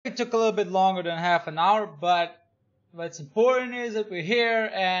It took a little bit longer than half an hour, but what's important is that we're here,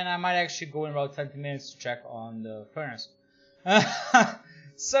 and I might actually go in about 20 minutes to check on the furnace.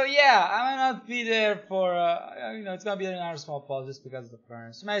 So yeah, I might not be there for, it's gonna be another small pause just because of the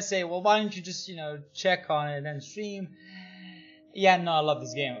furnace. You might say, well, why don't you just, check on it and then stream? Yeah, no, I love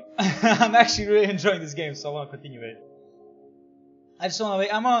this game. I'm actually really enjoying this game, so I want to continue it. I just want to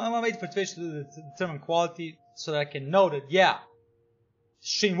wait. I'm gonna wait for Twitch to determine quality so that I can know that, yeah,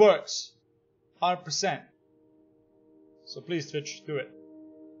 stream works. 100%. So please, Twitch, do it.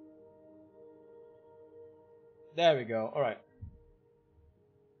 There we go. Alright.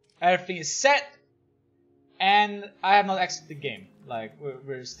 Everything is set. And I have not exited the game. Like,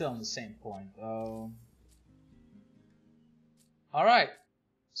 we're still on the same point. Alright.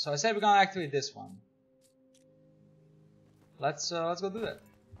 So I said we're gonna activate this one. Let's go do that.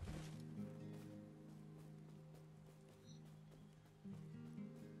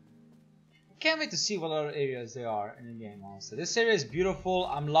 Can't wait to see what other areas there are in the game. Also, this area is beautiful.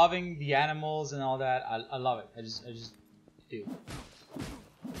 I'm loving the animals and all that. I love it. I just do.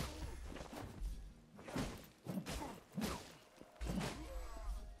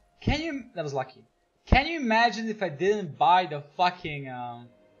 Can you? That was lucky. Can you imagine if I didn't buy the fucking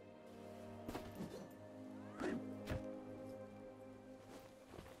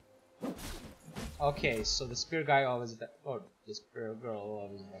Okay, so the spear guy always, or the spear girl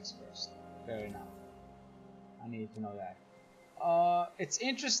always attacks first. Fair enough. I need to know that. It's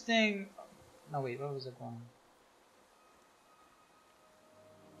interesting. No, wait, what was it going?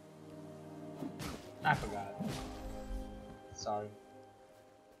 I forgot. Sorry.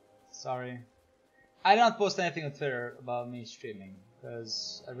 Sorry. I don't post anything on Twitter about me streaming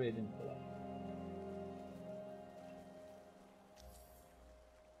because I really didn't feel like it.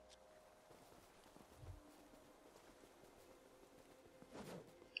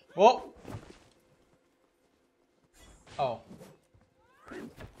 Whoa! Oh.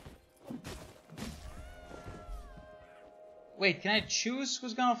 Wait, can I choose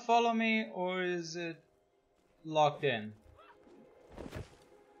who's gonna follow me, or is it locked in?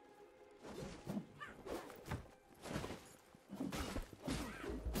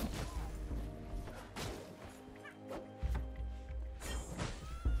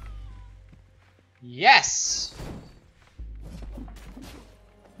 Yes!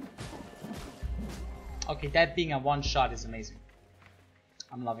 Okay, that being a one shot is amazing.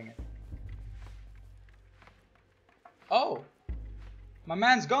 I'm loving it. Oh! My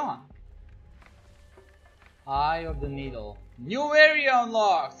man's gone. Eye of the Needle. New area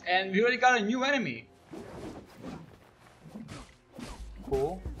unlocked! And we already got a new enemy.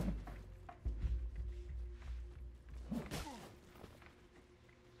 Cool.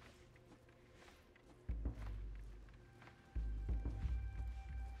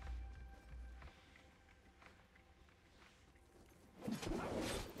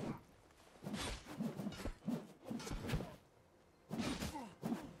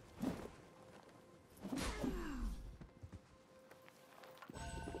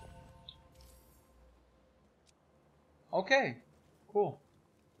 Okay, cool.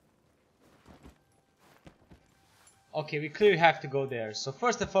 Okay, we clearly have to go there. So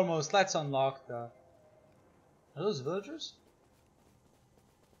first and foremost, let's unlock the... Are those villagers?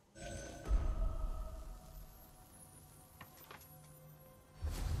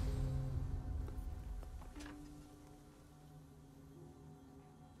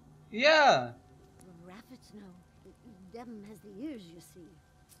 Yeah! The rabbits know. Devon has the ears, you see.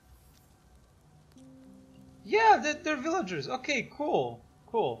 Yeah, they're villagers. Okay, cool.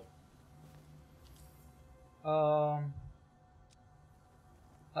 Cool.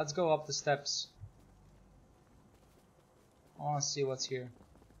 Let's go up the steps. I want to see what's here.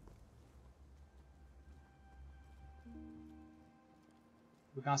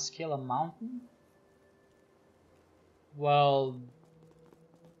 We're gonna scale a mountain? Well...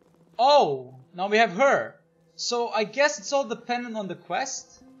 Oh! Now we have her! So I guess it's all dependent on the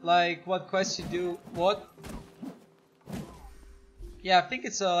quest? Like, what quest you do, what? Yeah, I think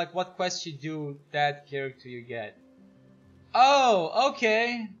it's like what quest you do, that character you get. Oh,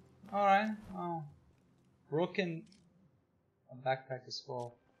 okay. Alright. Oh. Broken... A backpack is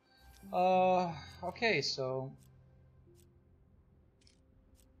full. Okay, so...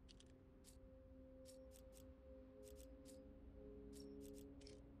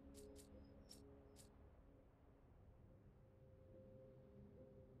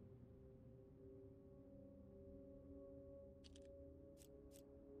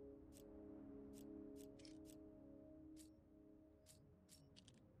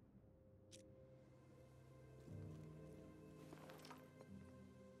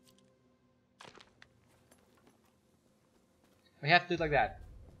 We have to do it like that.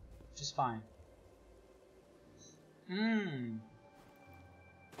 Which is fine.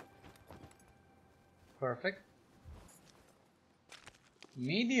 Perfect.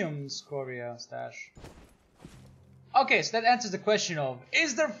 Medium scoria stash. Okay, so that answers the question of,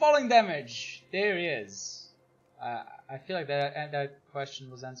 is there falling damage? There is. I feel like that question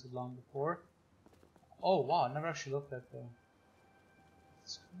was answered long before. Oh wow, I never actually looked at the...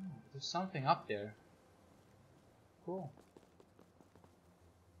 There's something up there. Cool.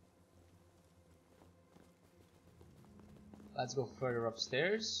 Let's go further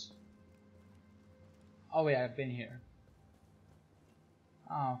upstairs. Oh wait, I've been here.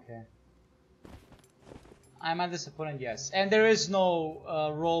 Oh, okay. I'm at this opponent, yes. And there is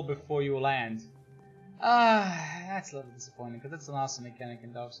no roll before you land. That's a little disappointing, because that's an awesome mechanic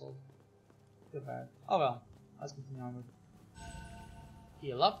in Dark Souls. Too bad. Oh well, let's continue on with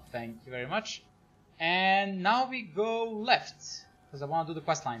heal up, thank you very much. And now we go left, because I want to do the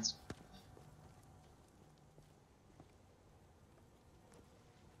quest lines.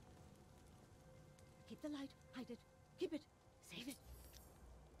 Keep the light. Hide it. Keep it. Save it.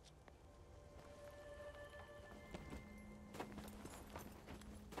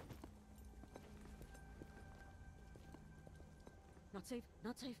 Not safe.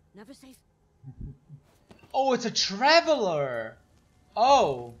 Not safe. Never safe. Oh, it's a traveler!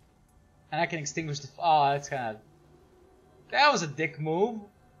 Oh! And I can extinguish the... Oh, that's kind of... That was a dick move.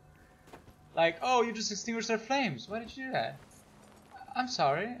 Like, oh, you just extinguished their flames. Why did you do that? I'm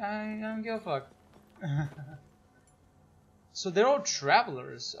sorry. I don't give a fuck. So they're all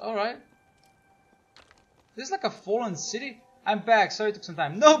travelers. Alright. This is like a fallen city. I'm back. Sorry it took some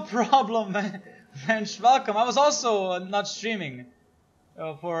time. No problem, man. Welcome. I was also not streaming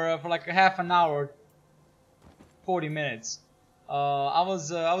for like a half an hour, 40 minutes. I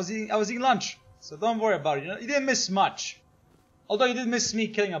was eating lunch, so don't worry about it. You didn't miss much. Although you did miss me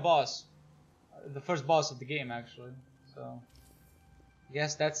killing a boss, the first boss of the game actually. So I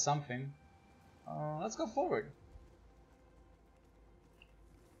guess that's something. Let's go forward.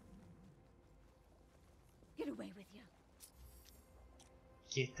 Get away with you.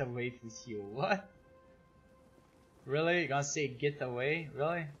 Get away with you. What? Really? You gonna say get away?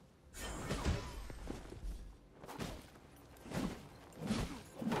 Really?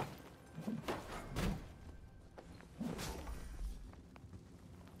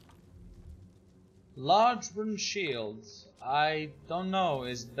 Large wooden shield. I don't know.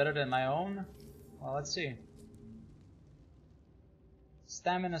 Is it better than my own? Well, let's see.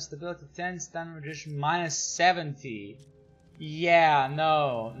 Stamina stability 10, stamina reduction minus 70. Yeah,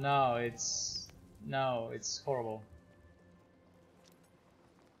 no, it's horrible.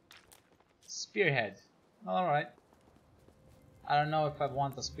 Spearhead. Alright. I don't know if I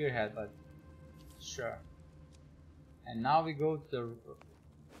want a spearhead, but sure. And now we go to the...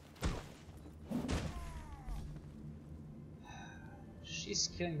 She's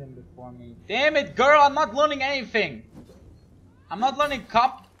killing them before me. Damn it, girl! I'm not learning anything! I'm not learning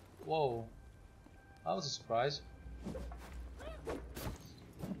cop... Whoa. That was a surprise.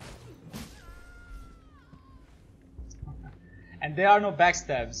 And there are no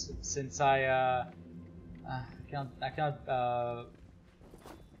backstabs, since I cannot,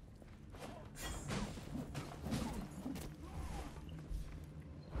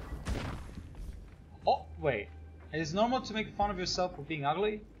 Oh, wait. Is it normal to make fun of yourself for being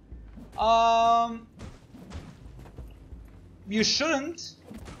ugly? You shouldn't.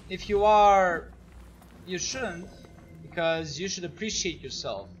 If you are... You shouldn't. Because you should appreciate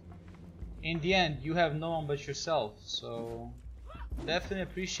yourself. In the end, you have no one but yourself, so... Definitely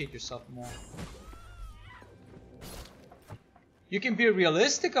appreciate yourself more. You can be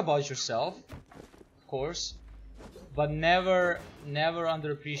realistic about yourself, of course, but never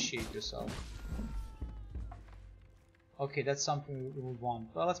underappreciate yourself. Okay, that's something we would want.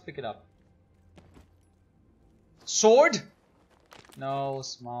 Well, let's pick it up. Sword? No,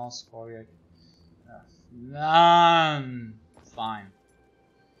 small scoria. None. Fine.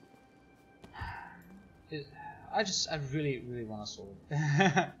 I really want a sword.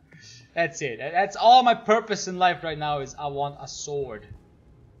 That's it. That's all my purpose in life right now is I want a sword.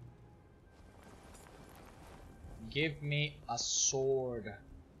 Give me a sword.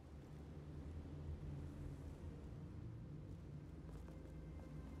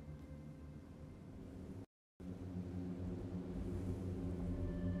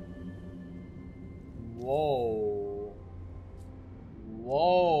 Whoa.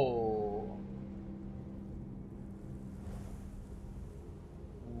 Whoa.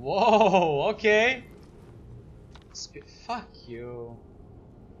 Whoa, okay. Fuck you.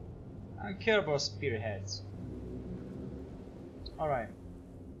 I don't care about spearheads. Alright.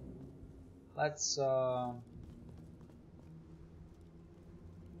 Let's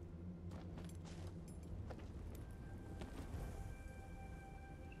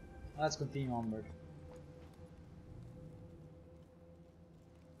continue onward.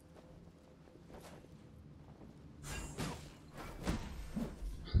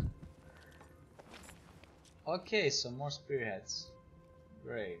 Okay, so more spearheads.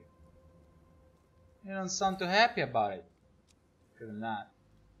 Great. You don't sound too happy about it. Good or not.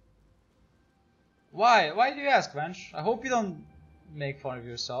 Why? Why do you ask, Venge? I hope you don't make fun of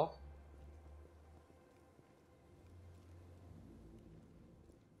yourself.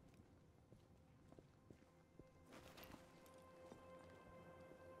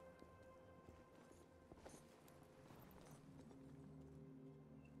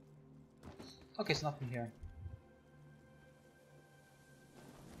 Okay, it's nothing here.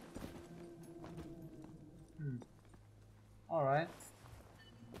 Alright.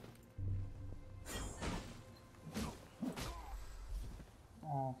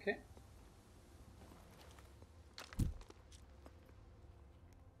 Okay.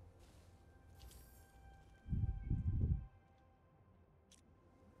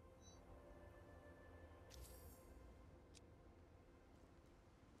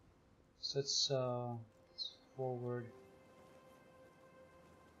 So let's forward.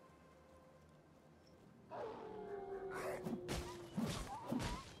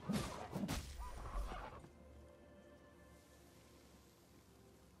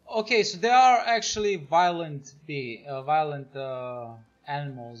 Okay, so there are actually violent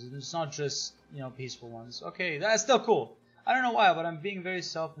animals. It's not just, you know, peaceful ones. Okay, that's still cool. I don't know why, but I'm being very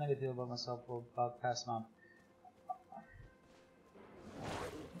self-negative about myself about past month.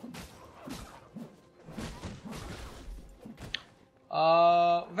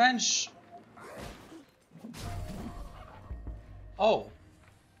 Venge. Oh.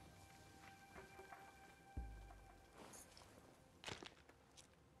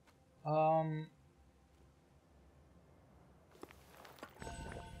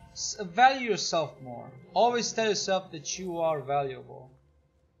 Value yourself more. Always tell yourself that you are valuable.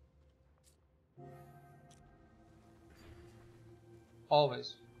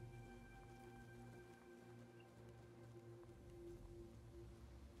 Always.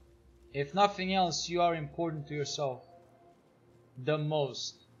 If nothing else, you are important to yourself. The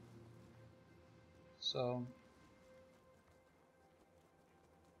most. So...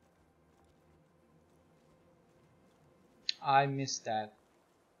 I missed that.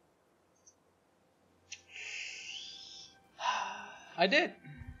 I did.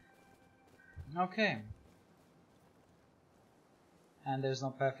 Okay. And there's no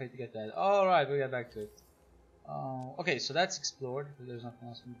pathway to get that. Alright, we'll get back to it. Okay, so that's explored. There's nothing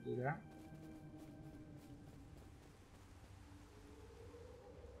else we can do there.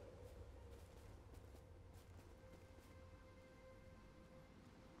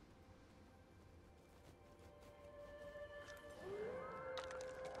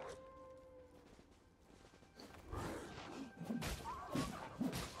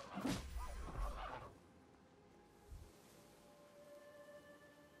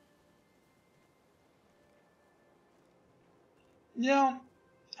 You know,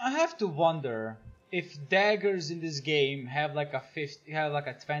 I have to wonder if daggers in this game have like a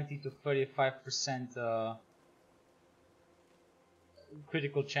 20 to 35%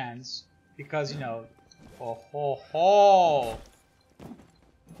 critical chance, because, you know, oh ho ho.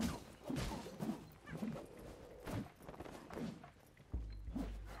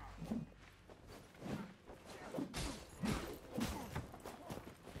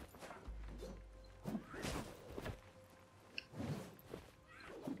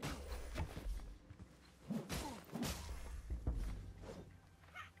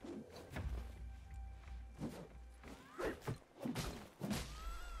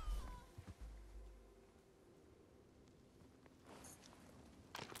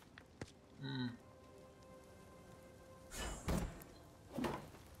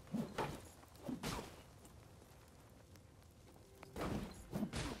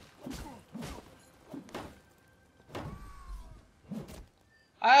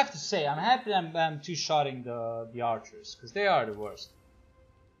 I have to say, I'm happy I'm two-shotting the archers, because they are the worst.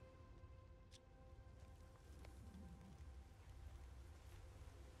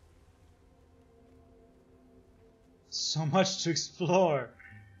 So much to explore.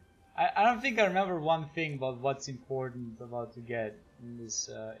 I don't think I remember one thing about what's important about to get in this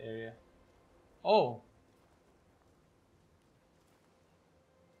area. Oh.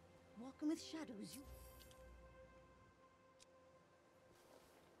 Walking with shadows, you...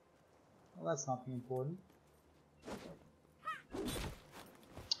 Well, that's nothing important.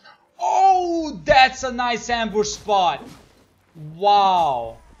 That's a nice ambush spot.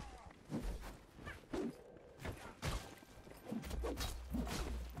 Wow.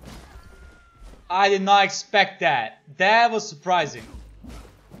 I did not expect that. That was surprising.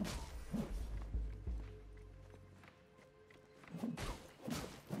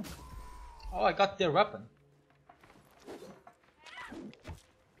 Oh, I got their weapon.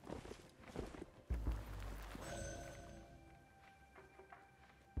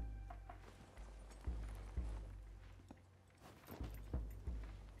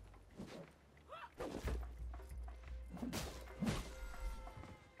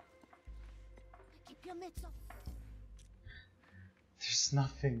 Keep your mitts up. There's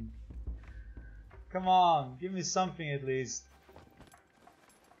nothing. Come on, give me something at least.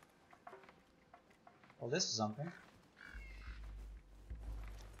 Well, this is something.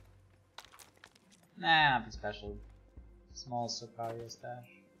 Nah, nothing special. Small Sicario stash.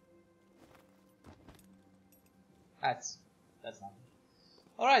 That's nothing.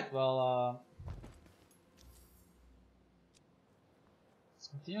 Alright, well, let's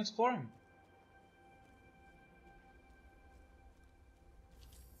continue exploring.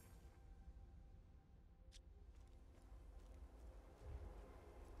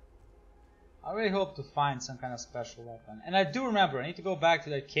 I really hope to find some kind of special weapon. And I do remember, I need to go back to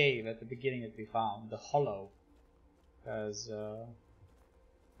that cave at the beginning that we found, the hollow. Because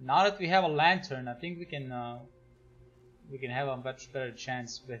now that we have a lantern, I think we can have a much better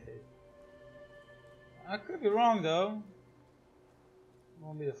chance with it. I could be wrong though.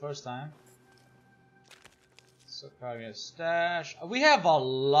 Won't be the first time. Sicario stash. We have a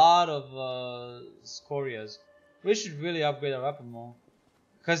lot of scorias. We should really upgrade our weapon more.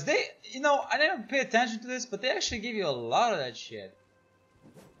 Because they, you know, I didn't pay attention to this, but they actually give you a lot of that shit.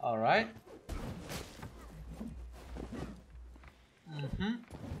 Alright.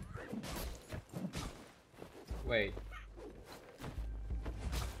 Wait.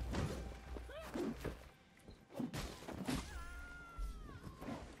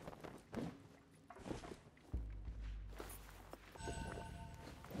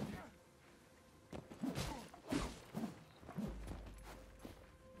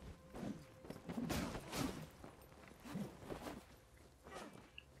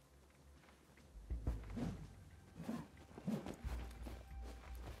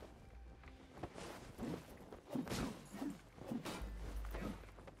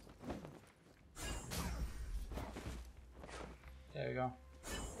 There we go.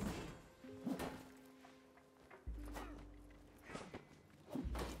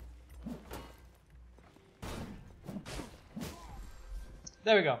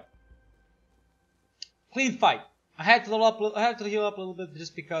 There we go. Clean fight. I had to heal up a little bit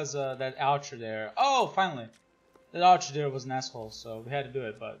just because that archer there. Oh, finally. That archer there was an asshole, so we had to do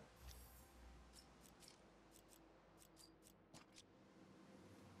it, but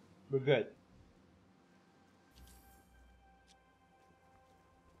we're good.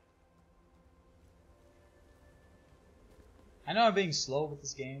 I know I'm being slow with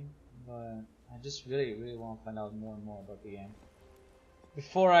this game, but I just really want to find out more and more about the game.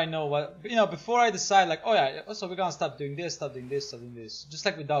 Before I know what, you know, before I decide like, oh yeah, also we're gonna stop doing this, stop doing this, stop doing this. Just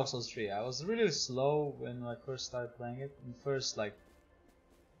like with Dark Souls 3, I was really slow when I first started playing it. And first, like,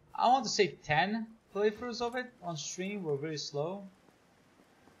 I want to say 10 playthroughs of it on stream were really slow.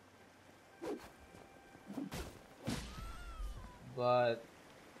 But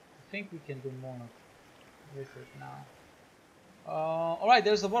I think we can do more with it now. Alright,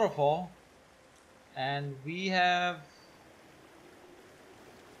 there's the waterfall. And we have...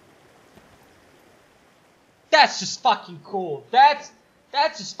 That's just fucking cool. That's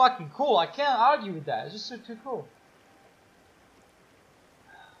just fucking cool. I can't argue with that. It's just so too cool.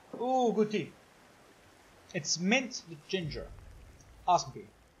 Ooh, good tea. It's mint with ginger. Awesome tea.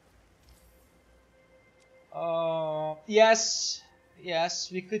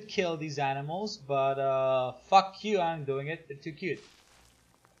 Yes, we could kill these animals, but fuck you, I'm doing it. They're too cute.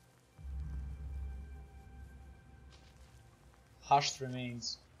 Hushed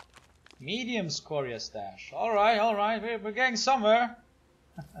remains. Medium scoria stash. Alright, we're getting somewhere.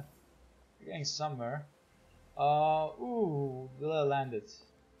 We're getting somewhere. Ooh, will I land it?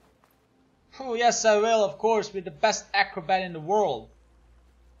 Oh, yes I will, of course, with the best acrobat in the world.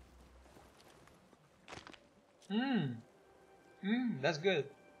 That's good.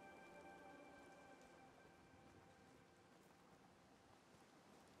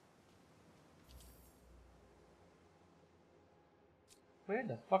 Where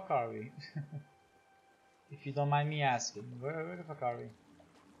the fuck are we? If you don't mind me asking, where the fuck are we?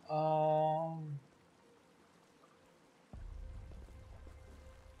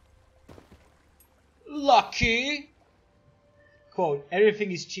 lucky. Quote,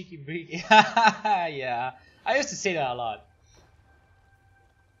 everything is cheeky breeky. Yeah, I used to say that a lot.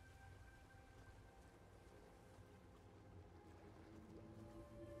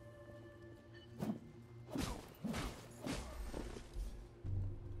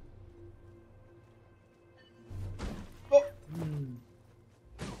 Oh.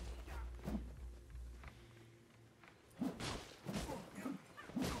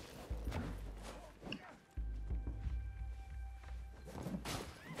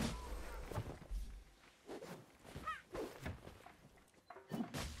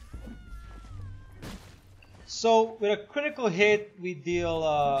 So with a critical hit, we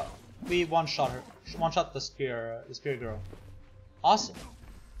deal we one-shot her, one-shot the spear girl. Awesome,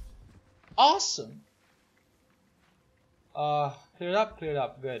 awesome. Cleared up,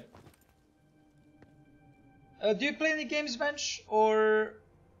 good. Do you play any games, Bench, or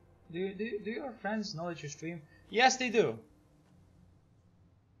do your friends know that you stream? Yes, they do.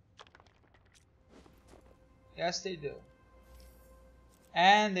 Yes, they do.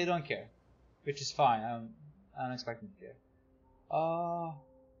 And they don't care, which is fine. I don't expect them to care. Oh,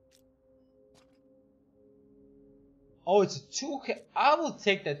 it's a two-hand. I will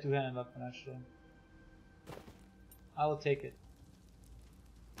take that two-handed weapon, actually. I will take it.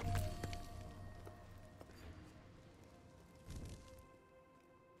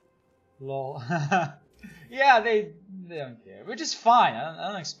 Lol. Yeah, they don't care, which is fine. I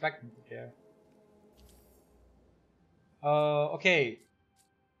don't expect them to care. Okay.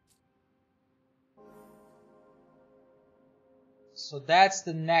 So that's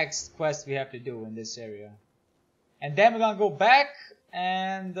the next quest we have to do in this area. And then we're gonna go back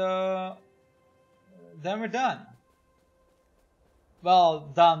and then we're done.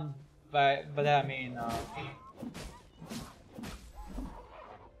 Well, done by, but I mean,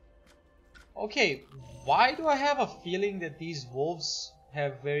 okay, why do I have a feeling that these wolves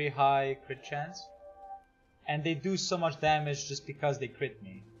have very high crit chance? And they do so much damage just because they crit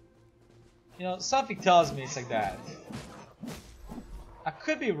me. You know, something tells me it's like that. I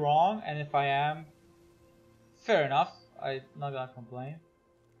could be wrong, and if I am, fair enough, I'm not gonna complain.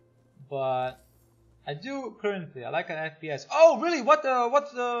 But I do currently, I like an FPS. Oh really? What's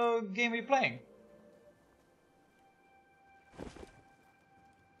the game are you playing?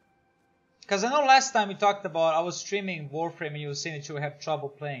 Because I know last time we talked about, I was streaming Warframe and you were saying that you would have trouble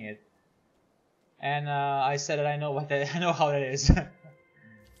playing it. And I said that I know what that, I know how that is.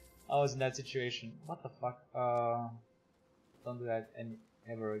 I was in that situation. What the fuck? Don't do that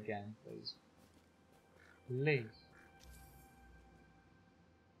ever again, please. Please.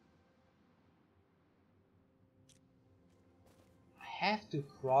 I have to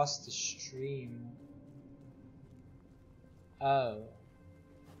cross the stream. Oh.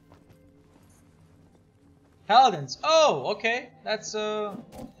 Paladins. Oh, okay. That's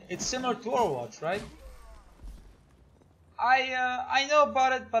it's similar to Overwatch, right? I know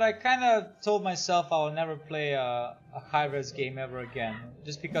about it, but I kind of told myself I will never play a high-res game ever again,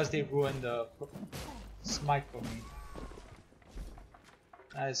 just because they ruined the Smite for me.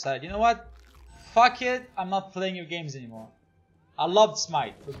 I decided, you know what? Fuck it, I'm not playing your games anymore. I loved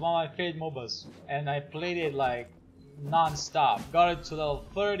Smite. It was one of my favorite MOBAs, and I played it like non-stop. Got it to level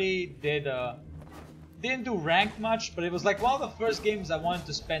 30. Didn't do ranked much, but it was like one of the first games I wanted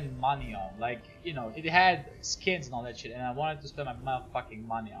to spend money on. Like, you know, it had skins and all that shit, and I wanted to spend my motherfucking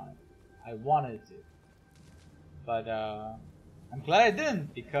money on it. I wanted to. But, I'm glad I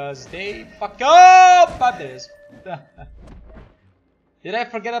didn't, because they fucked up! But there is. Did I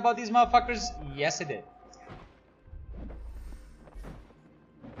forget about these motherfuckers? Yes, I did.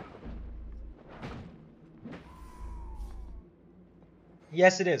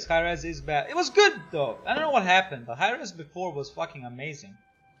 Yes, it is. High-res is bad. It was good, though. I don't know what happened, but high-res before was fucking amazing.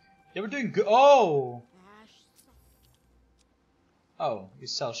 They were doing good. Oh! Oh, you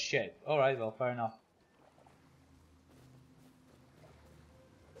sell shit. Alright, well, fair enough.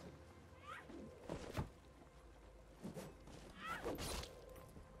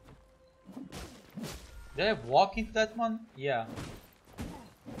 Did I walk into that one? Yeah.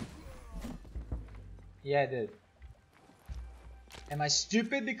 Yeah, I did. Am I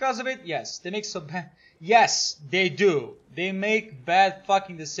stupid because of it? Yes. They make so bad. Yes, they do. They make bad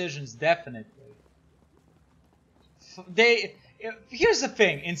fucking decisions, definitely. Here's the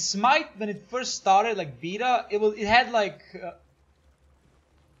thing. In Smite, when it first started, like beta, it had like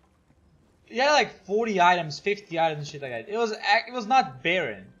 40 items, 50 items, and shit like that. It was not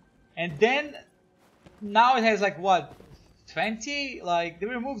barren. And then now it has like what, 20? Like they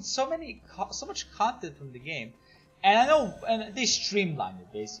removed so much content from the game. And I know, and they streamlined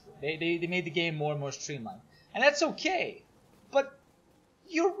it basically. They made the game more and more streamlined, and that's okay. But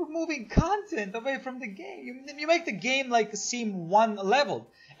you're removing content away from the game. You make the game like seem one level.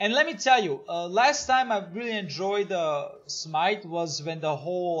 And let me tell you, last time I really enjoyed Smite was when the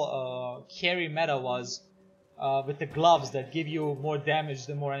whole carry meta was with the gloves that give you more damage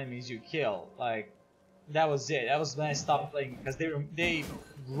the more enemies you kill. Like that was it. That was when I stopped playing because they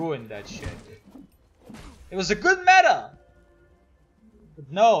ruined that shit. It was a good meta, but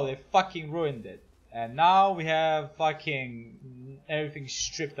no, they fucking ruined it. And now we have fucking everything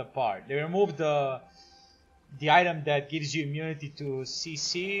stripped apart. They removed the item that gives you immunity to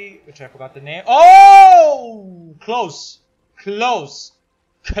CC, which I forgot the name. Oh! Close. Close.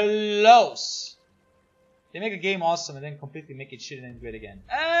 Close. They make a game awesome and then completely make it shit and then do it again.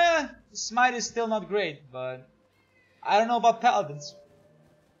 Smite is still not great, but I don't know about Paladins.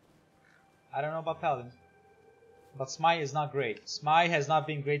 I don't know about Paladins. But Smite is not great. Smite has not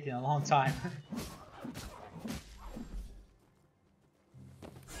been great in a long time.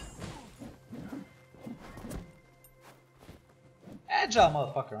 Agile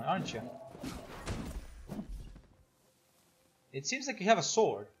motherfucker, aren't you? It seems like you have a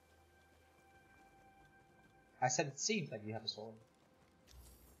sword. I said it seems like you have a sword.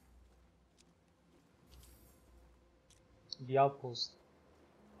 The outpost.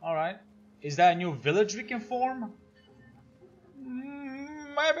 Alright. Is that a new village we can form?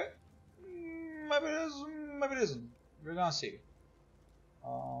 Maybe. Maybe it is. Maybe it isn't. We're gonna see.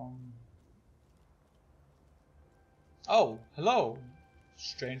 Oh, hello,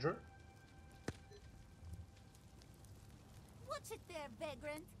 stranger. Watch it there,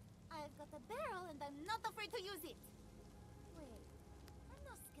 vagrant. I've got a barrel and I'm not afraid to use it. Wait, I'm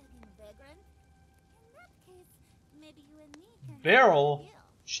not scaring vagrant. In that case, maybe you and me can... Barrel?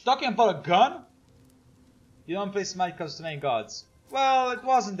 She's talking about a gun? You don't play Smite because too many gods. Well, it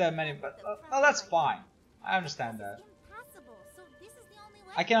wasn't that many, but that's fine. I understand that.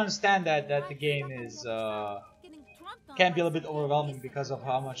 I can understand that the game is can be a little bit overwhelming because of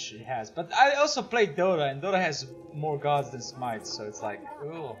how much it has. But I also played Dota, and Dota has more gods than Smite, so it's like,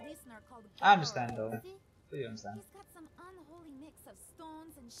 ooh. I understand though. You understand.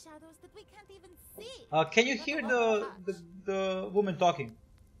 Can you hear the woman talking?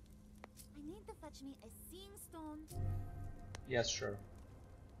 I need to fetch me a seeing stone. Yes, sure.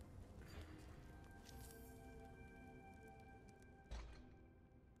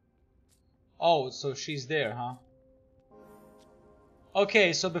 Oh, so she's there, huh?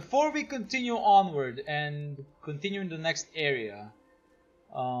 Okay, so before we continue onward and continue in the next area,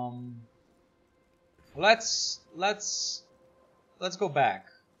 let's go back.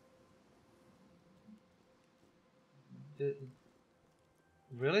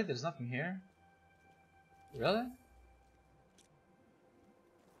 Really? There's nothing here? Really?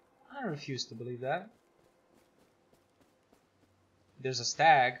 I refuse to believe that. There's a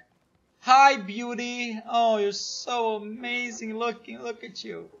stag. Hi, beauty! Oh, you're so amazing looking. Look at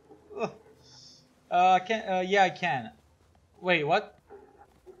you. Yeah, I can. Wait, what?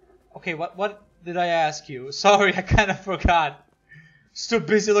 Okay, what did I ask you? Sorry, I kind of forgot. Just too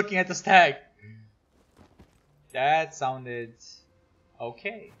busy looking at the stag. That sounded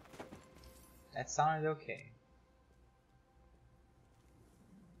okay. That sounded okay.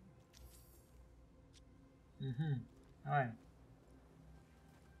 Alright.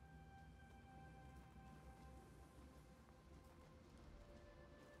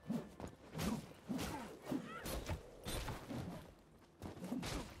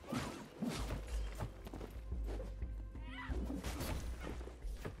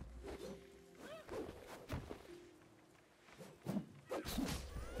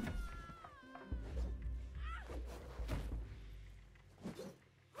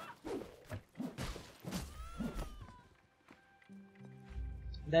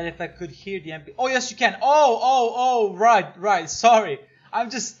 That if I could hear the MP. Oh yes, you can. Oh, right. Sorry, I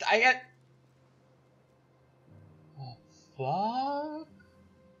get. Oh fuck!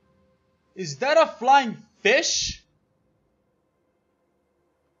 Is that a flying fish?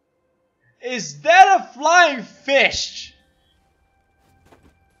 Is that a flying fish?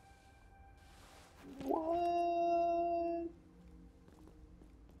 What?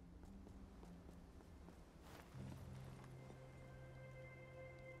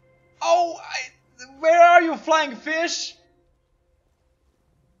 Oh, where are you, flying fish?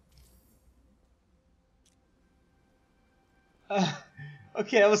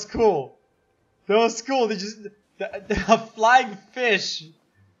 Okay, that was cool. That was cool. They just the flying fish.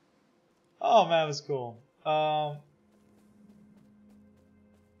 Oh man, that was cool.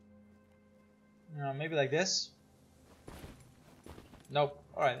 Maybe like this. Nope.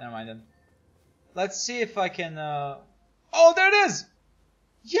 Alright, never mind then. Let's see if I can oh, there it is!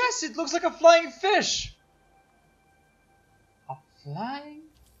 Yes, it looks like a flying fish! A flying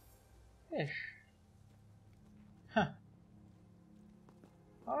fish. Huh.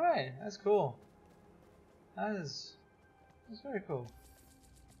 Alright, that's cool. That's very cool.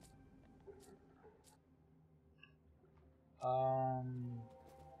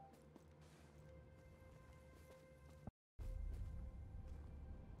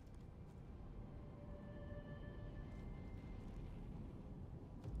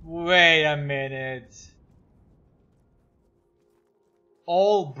 Wait a minute.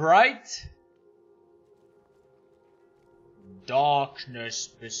 All bright? Darkness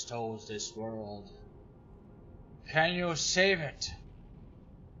bestows this world. Can you save it?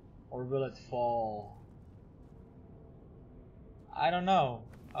 Or will it fall? I don't know.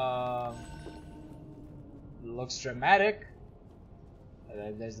 Looks dramatic.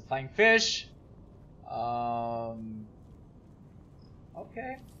 There's the flying fish.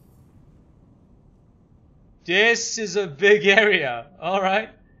 Okay. This is a big area. Alright.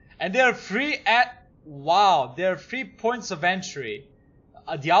 And there are free there are 3 points of entry.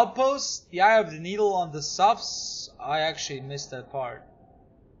 The outpost, the Eye of the Needle on the Softs. I actually missed that part.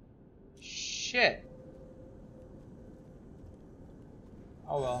 Shit.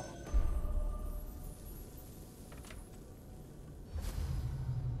 Oh well.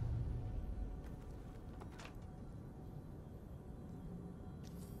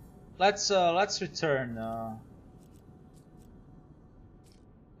 Let's return.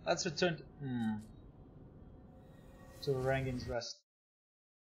 Let's return to Rangin's Rest.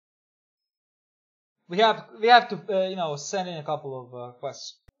 We have to you know, send in a couple of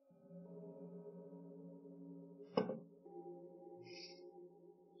quests.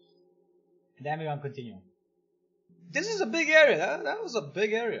 And then we're gonna continue. This is a big area. That was a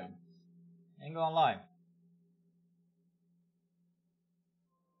big area. Ain't gonna lie.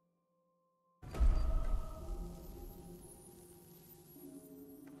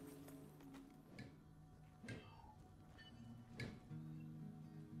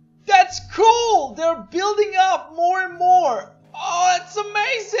 That's cool! They're building up more and more! Oh, that's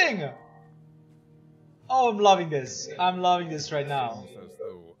amazing! Oh, I'm loving this. I'm loving this right now. It seems as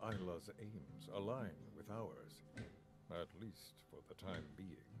though Isla's aims align with ours, at least for the time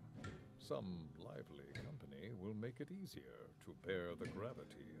being. Some lively company will make it easier to bear the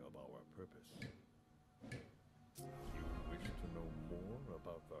gravity of our purpose. You wish to know more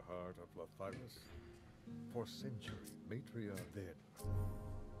about the heart of Lathyrus? For centuries, Matria then.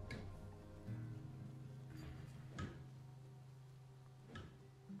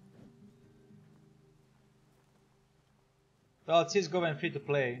 Well, CSGO went free to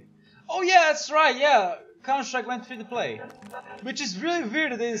play. Oh yeah, that's right, yeah. Counter-Strike went free to play. Which is really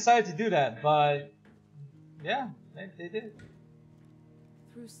weird that they decided to do that, but yeah, they did.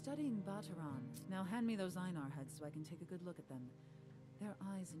 Through studying Bataran, now hand me those Einar heads so I can take a good look at them. Their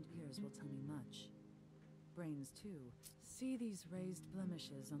eyes and ears will tell me much. Brains too. See these raised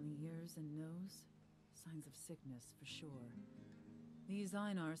blemishes on the ears and nose? Signs of sickness for sure. These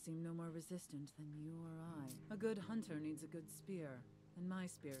Einar seem no more resistant than you or I. A good hunter needs a good spear, and my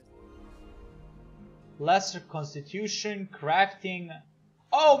spear. Lesser constitution, crafting.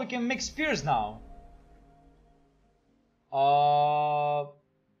 Oh, we can make spears now.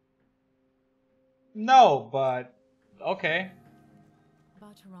 No, but okay.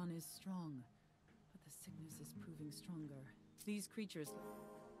 Bataran is strong, but the sickness is proving stronger. These creatures.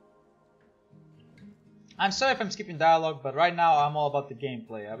 I'm sorry if I'm skipping dialogue, but right now I'm all about the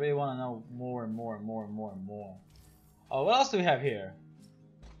gameplay. I really want to know more and more and more and more and more. Oh, what else do we have here?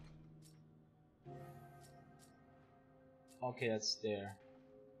 Okay, that's there.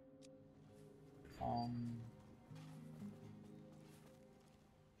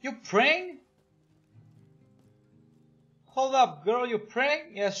 You praying? Hold up, girl, you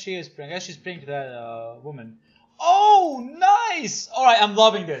praying? Yes, she is praying. Yes, she's praying to that woman. Oh, nice! Alright, I'm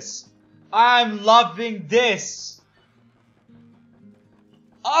loving this. I'm loving this.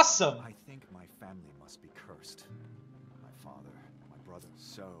 Awesome. I think my family must be cursed. My father, my brother,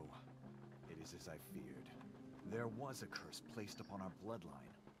 so it is as I feared. There was a curse placed upon our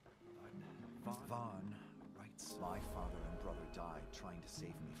bloodline. But Vaughn writes, my father and brother died trying to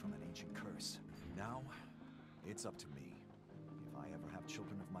save me from an ancient curse. Now, it's up to me. If I ever have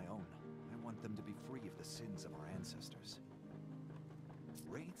children of my own, I want them to be free of the sins of our ancestors.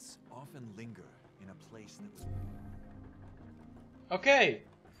 Wraiths often linger in a place that was... Okay.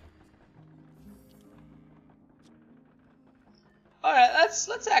 Alright,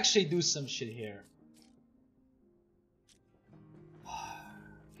 let's actually do some shit here.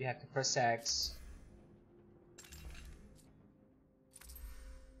 You have to press X.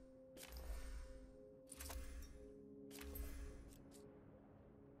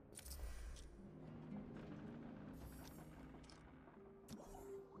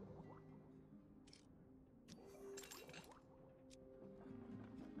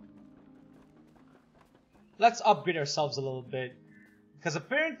 Let's upgrade ourselves a little bit, because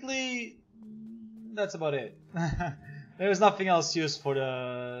apparently that's about it. There's nothing else used for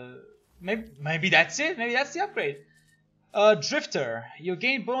the... Maybe that's it? Maybe that's the upgrade. Drifter. You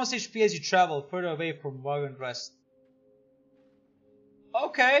gain bonus HP as you travel further away from Wagon Rest.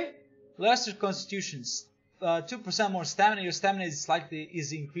 Okay. Lesser constitutions. 2% more stamina. Your stamina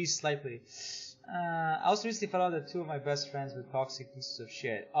is increased slightly. I also recently found out that 2 of my best friends were toxic pieces of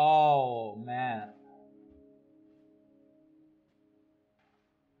shit. Oh man.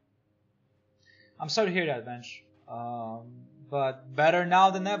 I'm sorry to hear that, Bench. But better now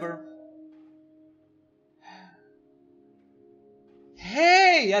than ever.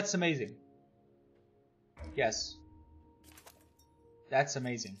 Hey! That's amazing. Yes. That's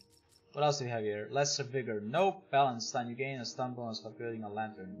amazing. What else do we have here? Lesser vigor. Nope. Balance stun. You gain a stun bonus for building a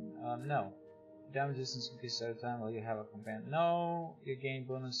lantern. No. Damage distance increases every time while you have a companion. No. You gain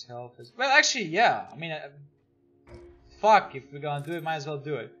bonus health. Well, actually, yeah. I mean, fuck. If we're gonna do it, might as well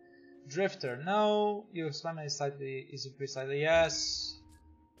do it. Drifter, no. Your stamina is increased slightly, yes.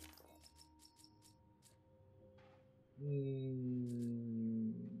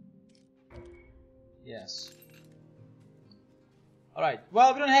 Yes. Alright,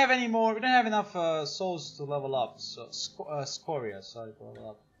 well, we don't have any more, we don't have enough souls to level up, so, Scoria, sorry, to level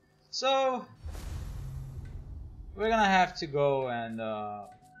up. So, we're gonna have to go and,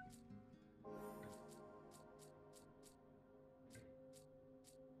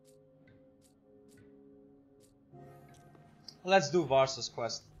 let's do Varsa's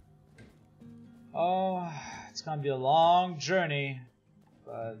quest. Oh, it's gonna be a long journey,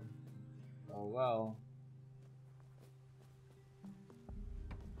 but oh well.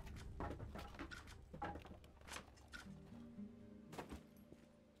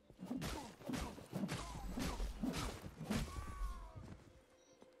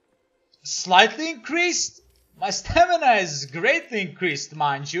 Slightly increased? My stamina is greatly increased,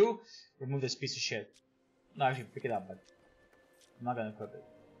 mind you. Remove this piece of shit. No, I should pick it up, but I'm not gonna equip it.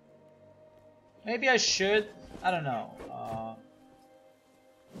 Maybe I should. I don't know.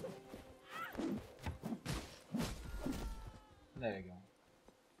 There you go.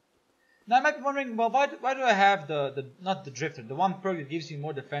 Now I might be wondering, well, why do I have not the drifter, the one perk that gives you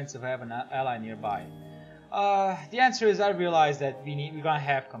more defense if I have an ally nearby? The answer is I realize that we're gonna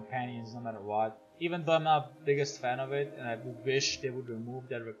have companions no matter what. Even though I'm not the biggest fan of it, and I would wish they would remove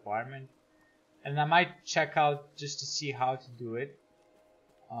that requirement. And I might check out just to see how to do it.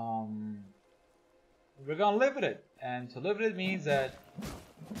 We're gonna live with it, and to live with it means that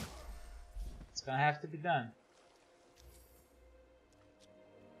it's gonna have to be done.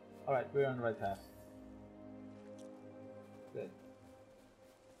 Alright, we're on the right path. Good.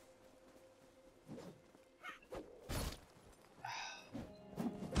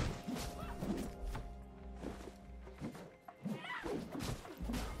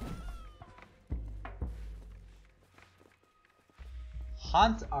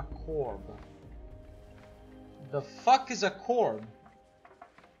 Hunt a corb. The fuck is a corb?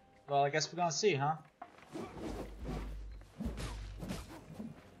 Well, I guess we're gonna see, huh?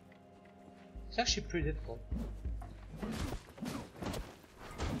 It's actually pretty difficult.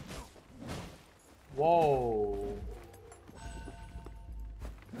 Whoa.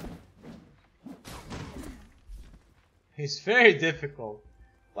 It's very difficult.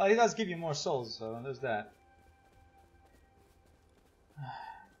 Well, he does give you more souls, so there's that.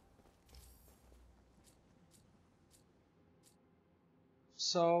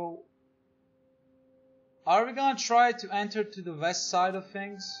 So, are we gonna try to enter to the west side of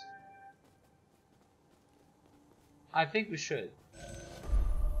things? I think we should.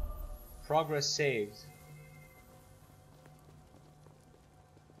 Progress saved.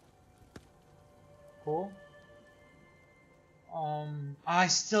 Cool. I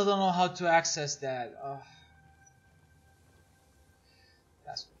still don't know how to access that.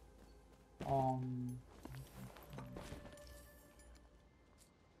 That's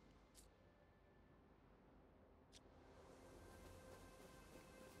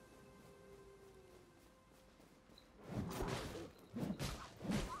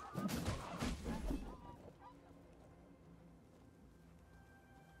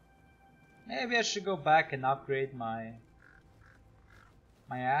maybe I should go back and upgrade my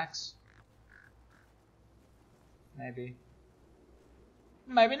axe. Maybe.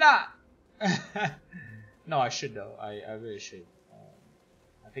 Maybe not. No, I should though. I really should.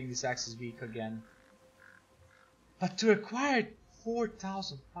 I think this axe is weak again. But to acquire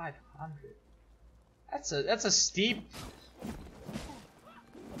 4,500. That's a steep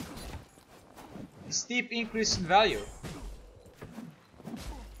increase in value.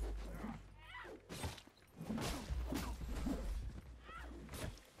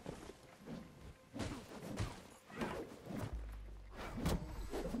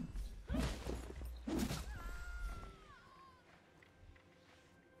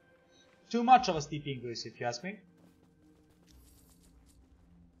 Too much of a steep increase, if you ask me.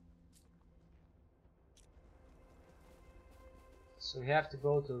 So we have to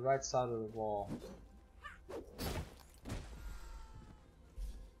go to the right side of the wall.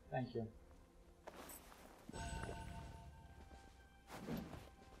 Thank you.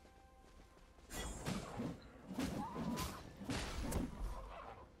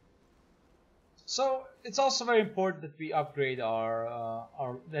 So it's also very important that we upgrade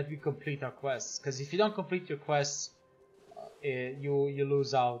that we complete our quests, because if you don't complete your quests, you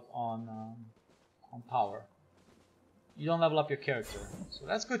lose out on power. You don't level up your character, so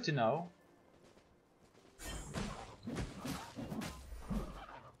that's good to know.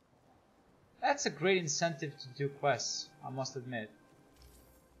 That's a great incentive to do quests, I must admit.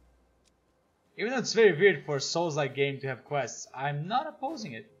 Even though it's very weird for a Souls-like game to have quests, I'm not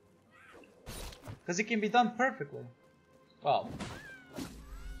opposing it. Because it can be done perfectly. Well,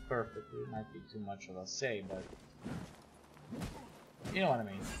 perfectly might be too much of a say, but you know what I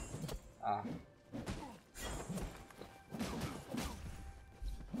mean.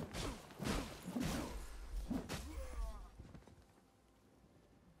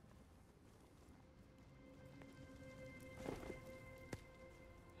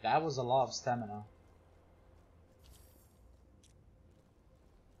 That was a lot of stamina.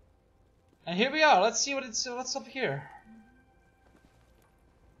 And here we are. Let's see what's up here.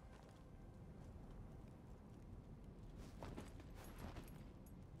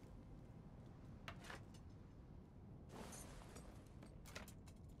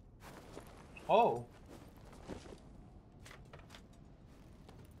 Oh.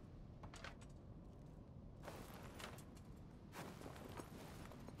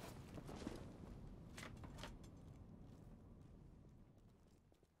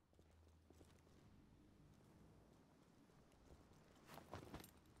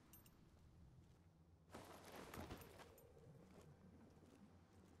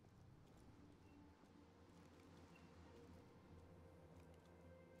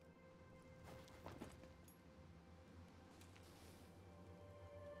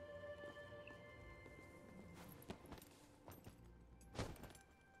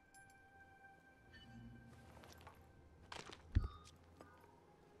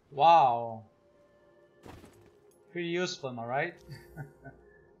 Wow. Pretty useful, am I right?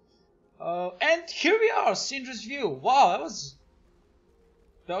 And here we are, Syndra's View. Wow,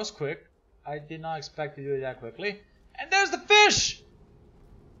 that was quick. I did not expect to do it that quickly. And there's the fish!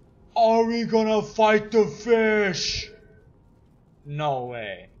 Are we gonna fight the fish? No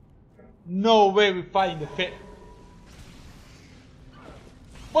way. No way we're fighting the fish.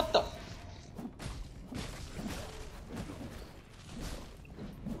 What the?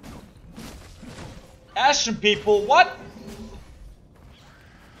 Ashen people, what?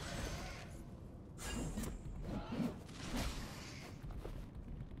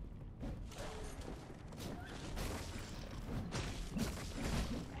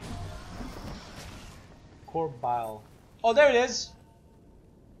 Core bile. Oh, there it is.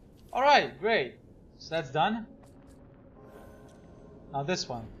 Alright, great. So that's done. Now this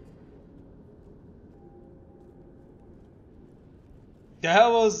one. That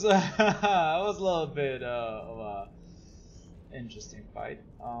was that was a little bit of a interesting fight.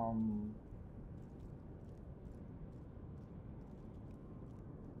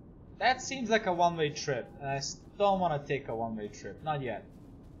 That seems like a one-way trip, and I don't want to take a one-way trip, not yet.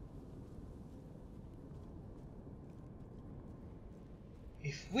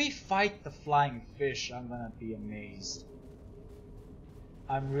 If we fight the flying fish, I'm gonna be amazed.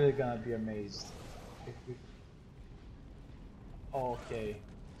 I'm really gonna be amazed. If we... Okay.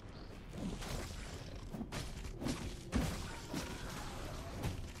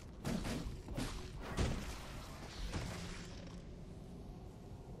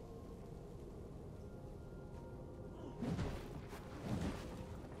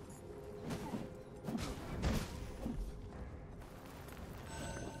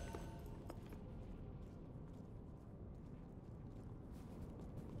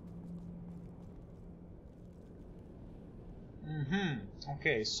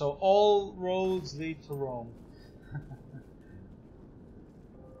 Okay, so all roads lead to Rome.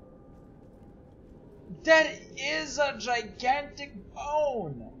 That is a gigantic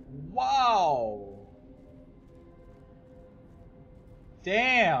bone! Wow!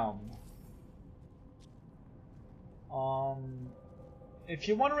 Damn! If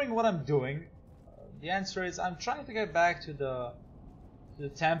you're wondering what I'm doing, the answer is I'm trying to get back to the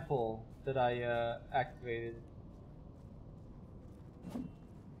temple that I activated.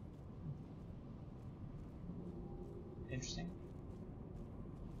 Interesting.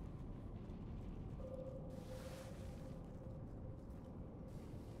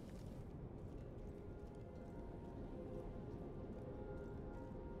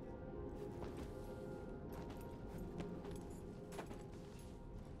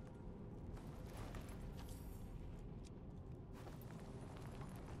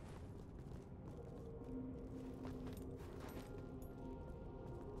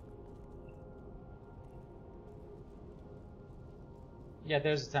 Yeah,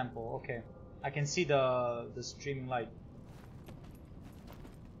 there's a temple. Okay, I can see the streaming light.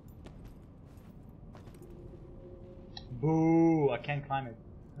 Boo! I can't climb it.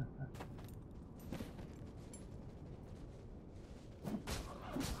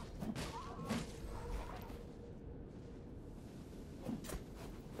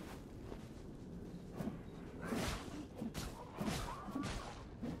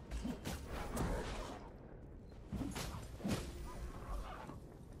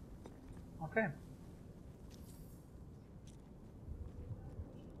 Okay.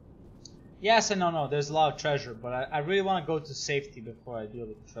 Yes and no. There's a lot of treasure, but I really want to go to safety before I deal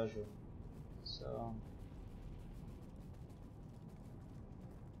with the treasure. So.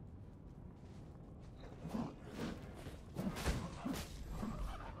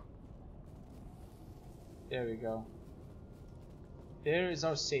 There we go. There is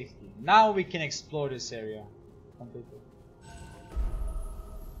our safety. Now we can explore this area completely.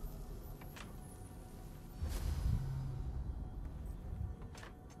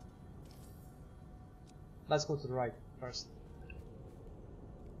 Let's go to the right first.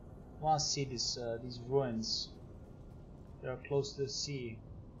 I want to see these ruins. They are close to the sea.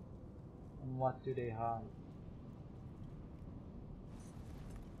 And what do they hide?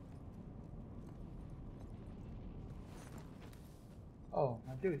 Oh,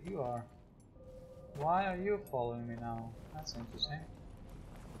 my dude, you are. Why are you following me now? That's interesting.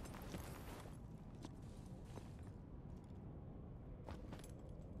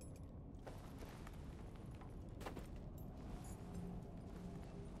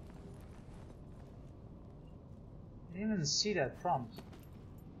 I didn't even see that prompt.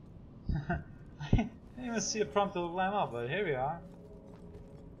 I didn't even see a prompt to climb up, but here we are.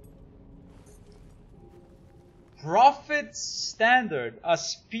 Prophet Standard, a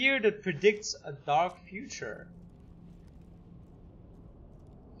spear that predicts a dark future.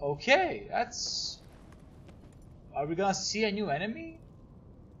 Okay, that's... Are we gonna see a new enemy?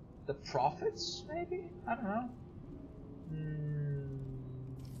 The prophets, maybe? I don't know.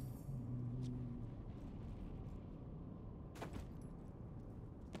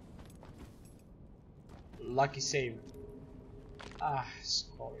 Lucky save. Ah,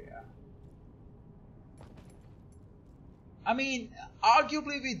 Scoria. I mean,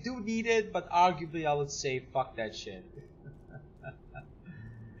 arguably we do need it, but arguably I would say fuck that shit.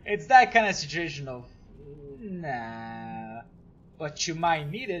 It's that kind of situation of, nah. But you might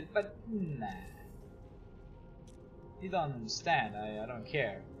need it, but nah. You don't understand, I don't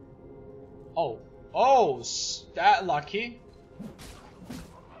care. Oh, that lucky.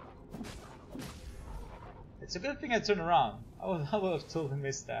 It's a good thing I turned around. I would have totally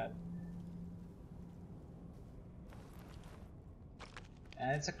missed that.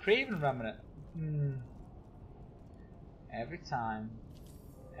 And it's a Craven Remnant. Every time.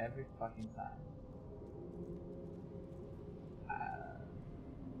 Every fucking time.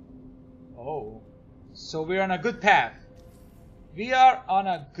 Oh. So we're on a good path. We are on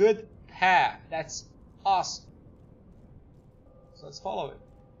a good path. That's awesome. So let's follow it.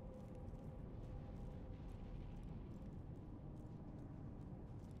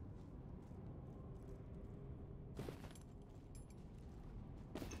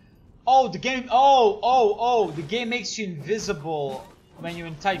 Oh, the game. The game makes you invisible when you're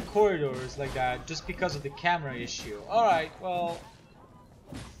in tight corridors like that, just because of the camera issue. All right, well,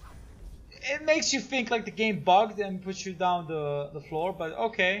 it makes you think like the game bugged and puts you down the floor. But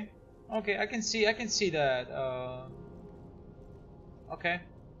okay, I can see that. Okay.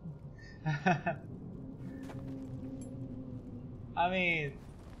 I mean,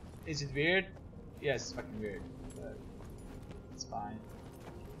 is it weird? Yes, it's fucking weird. But It's fine.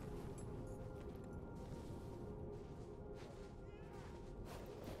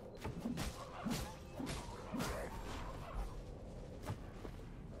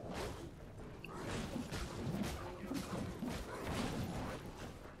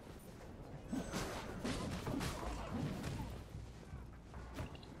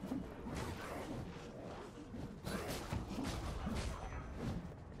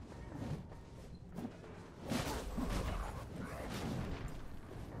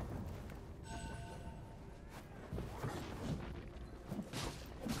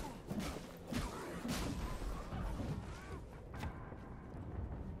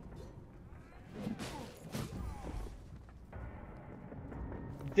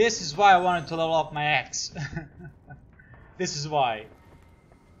 This is why I wanted to level up my axe. This is why.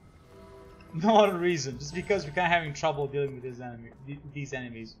 No other reason. Just because we're kind of having trouble dealing with these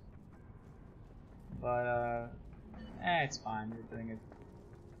enemies. But, it's fine. We're doing it.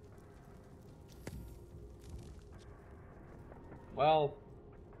 Well,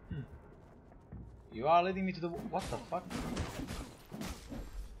 you are leading me to the... What the fuck?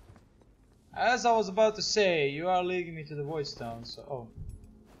 As I was about to say, you are leading me to the Void Stone, so... Oh.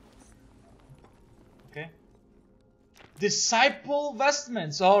 Okay. Disciple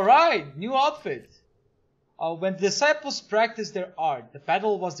vestments, alright! New outfit! When the disciples practiced their art, the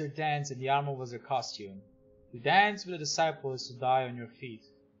battle was their dance and the armor was their costume. To dance with a disciple is to die on your feet.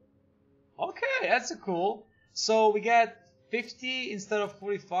 Okay, that's a cool. So we get 50 instead of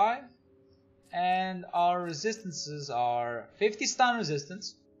 45. And our resistances are 50 stun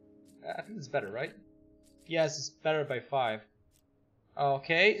resistance. I think it's better, right? Yes, it's better by 5.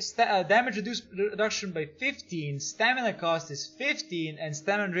 Okay, damage reduction by 15, stamina cost is 15, and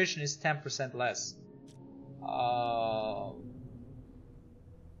stamina duration is 10% less.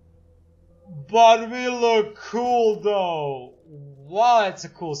 But we look cool though. Wow, that's a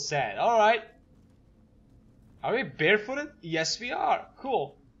cool set. Alright. Are we barefooted? Yes, we are.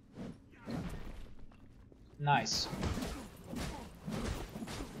 Cool. Nice.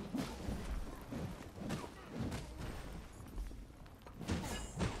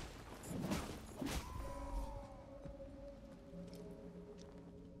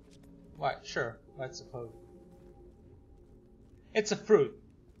 Right, sure, I suppose. It's a fruit,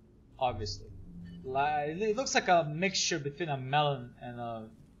 obviously. It looks like a mixture between a melon and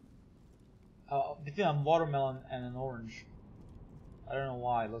between a watermelon and an orange. I don't know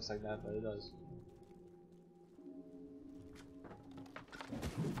why it looks like that, but it does.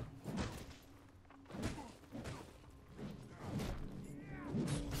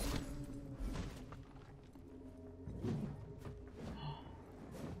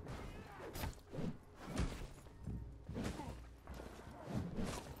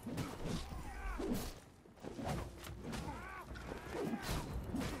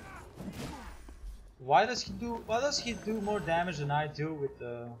 Why does he do more damage than I do with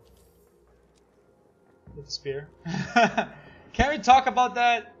the spear? Can we talk about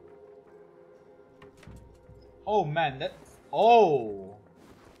that? Oh man, that oh.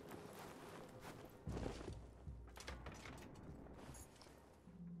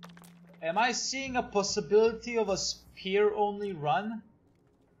 Am I seeing a possibility of a spear only run?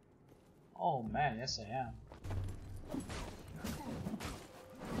 Oh man, yes I am.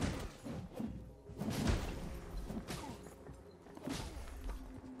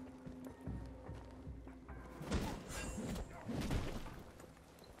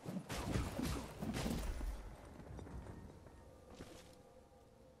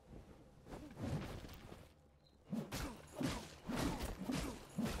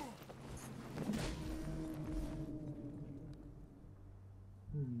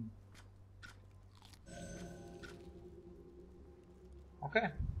 Okay.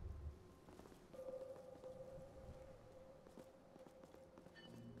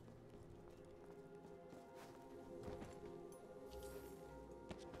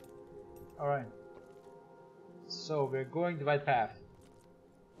 Alright. So we're going the right path.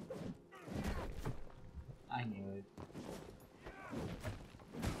 I knew it.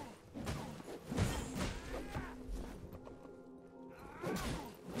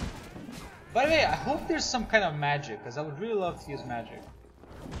 By the way, I hope there's some kind of magic, because I would really love to use magic.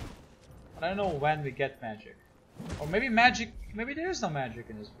 But I don't know when we get magic. Or maybe maybe there is no magic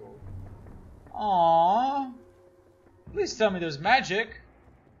in this world. Aww. Please tell me there's magic.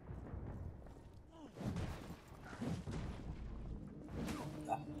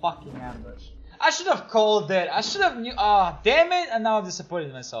 A fucking ambush. I should have called it. I should have knew. Ah, damn it! And now I'm disappointed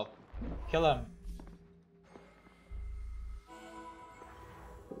in myself. Kill him.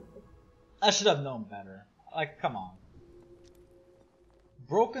 I should have known better. Like, come on.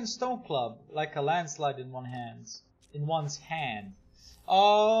 Broken stone club, like a landslide in one's hand.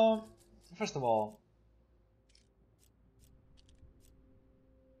 First of all,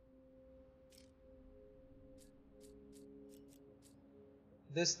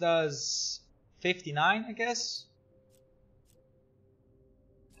 this does 59, I guess,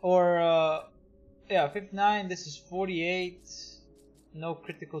 or yeah, 59. This is 48. No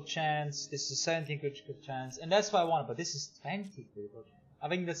critical chance. This is 17 critical chance, and that's what I want. But this is 20 critical chance. I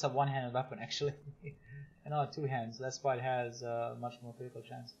think that's a one-handed weapon actually, and not two hands. That's why it has much more critical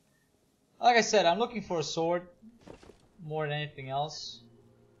chance. Like I said, I'm looking for a sword more than anything else.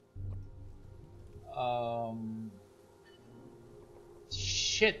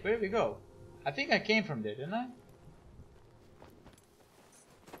 Shit, where did we go? I think I came from there, didn't I?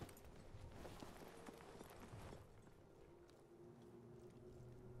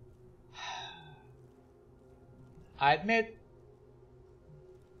 I admit,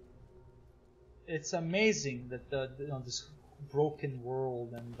 it's amazing that this broken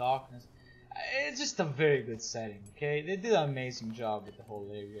world and darkness. It's just a very good setting. Okay, they did an amazing job with the whole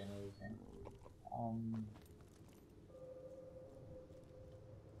area and everything.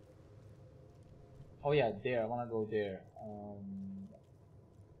 Oh yeah, there. I wanna go there.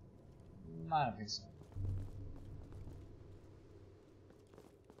 I don't think so.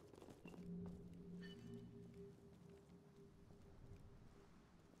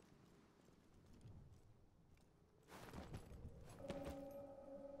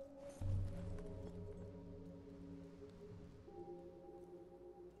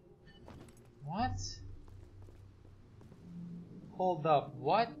 What? Hold up,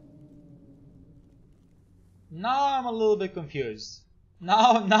 what? Now I'm a little bit confused.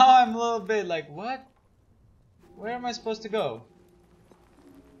 Now I'm a little bit like, what? Where am I supposed to go?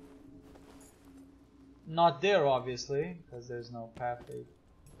 Not there, obviously, because there's no pathway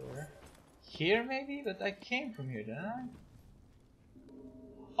there. Here, maybe? But I came from here, didn't I?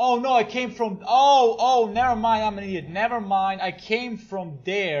 Oh no, I came from... Oh, never mind, I'm an idiot. Never mind, I came from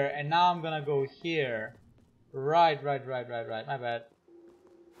there, and now I'm gonna go here. Right. My bad.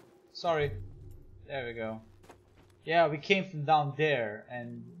 Sorry. There we go. Yeah, we came from down there,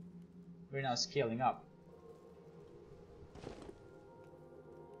 and we're now scaling up.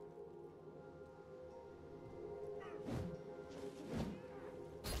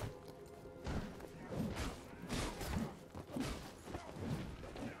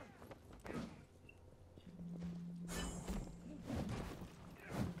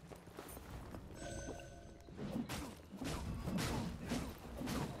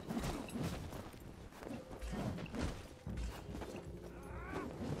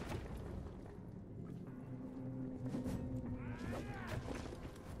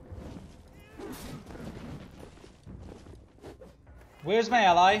 Where's my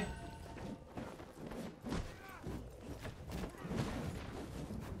ally?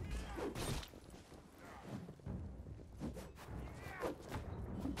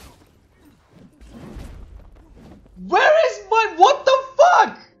 Where is my... What the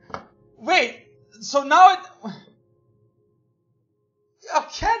fuck? Wait, so now it... You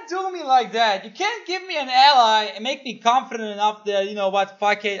can't do me like that. You can't give me an ally and make me confident enough that, you know what,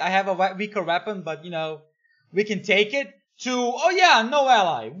 fuck it, I have a weaker weapon, but, you know, we can take it. To, oh yeah, no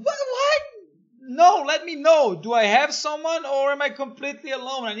ally. What? No, let me know. Do I have someone or am I completely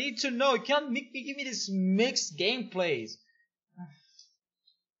alone? I need to know. You can't give me this mixed gameplays.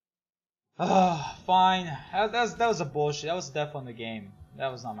 Fine. That was a bullshit. That was a death on the game.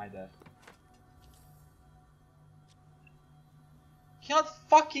 That was not my death. You cannot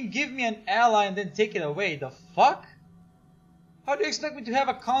fucking give me an ally and then take it away. The fuck? How do you expect me to have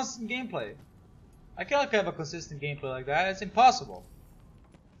a constant gameplay? I cannot have a consistent gameplay like that. It's impossible.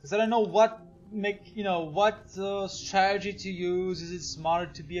 Because I don't know what strategy to use. Is it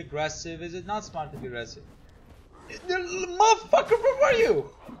smarter to be aggressive? Is it not smart to be aggressive? Motherfucker, where were you?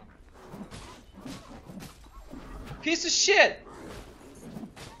 Piece of shit.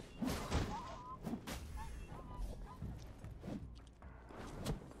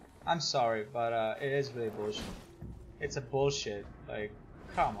 I'm sorry, but it is really bullshit. It's a bullshit. Like,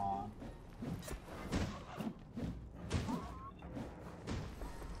 come on.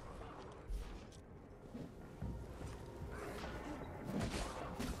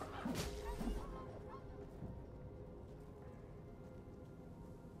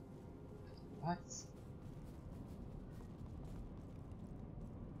 What?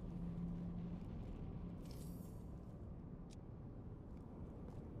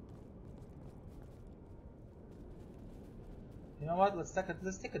 You know what? Let's take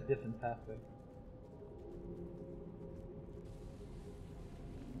a different pathway.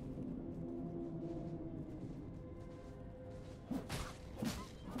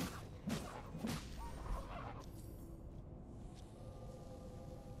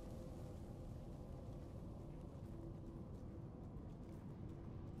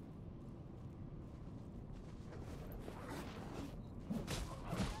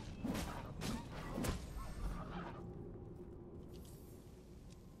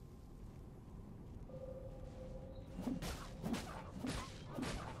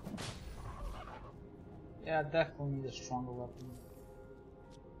 Yeah, definitely need a stronger weapon.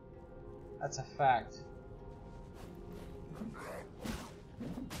 That's a fact.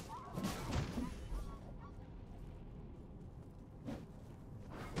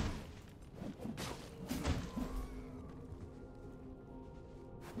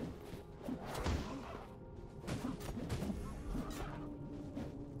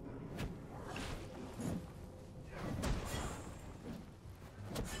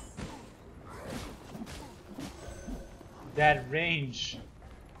 That range.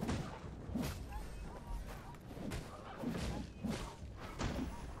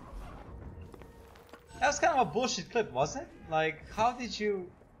 That was kind of a bullshit clip, wasn't it? Like, how did you...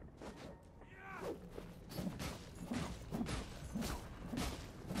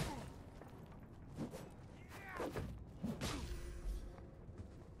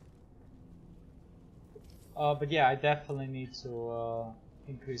 but yeah, I definitely need to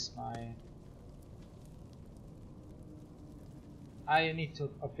increase my... I need to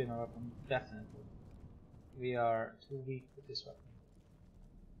upgrade my weapon, definitely. We are too weak with this weapon.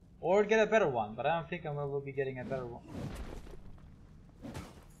 Or get a better one, but I don't think I will be getting a better one.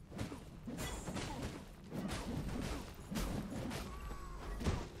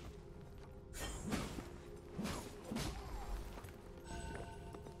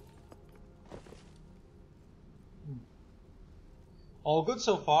 All good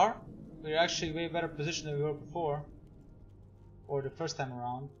so far. We're actually way better position than we were before. Or the first time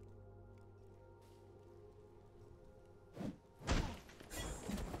around.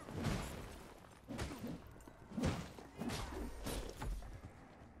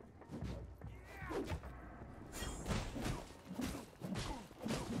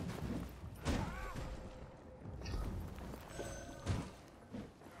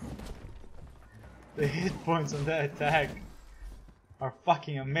 The hit points on that attack are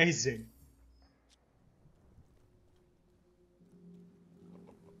fucking amazing.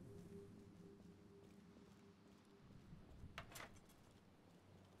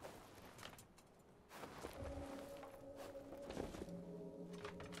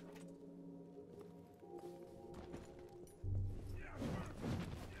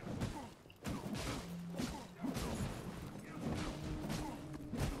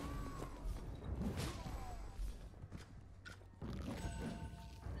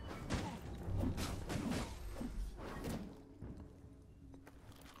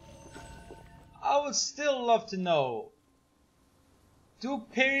 I would still love to know, do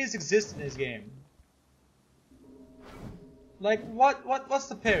parries exist in this game? Like, what's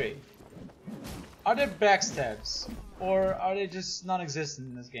the parry? Are there backstabs? Or are they just non-existent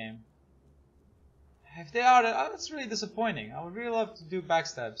in this game? If they are, that's really disappointing. I would really love to do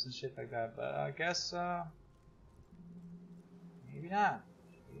backstabs and shit like that, but I guess, maybe not.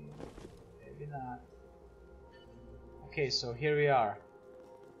 Maybe not. Okay, so here we are.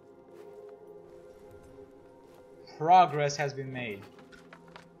 Progress has been made.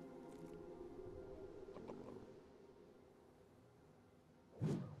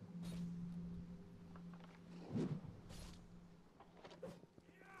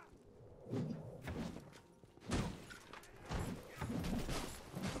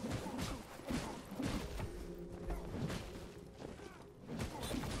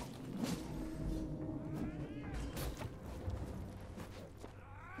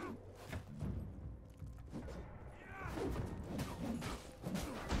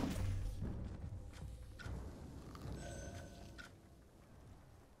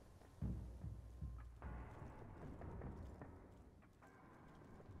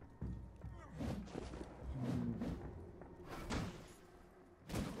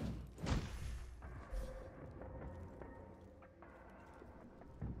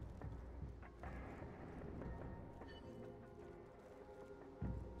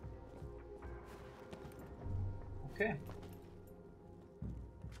 Okay.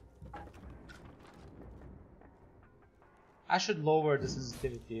 I should lower the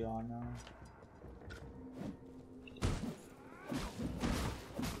sensitivity on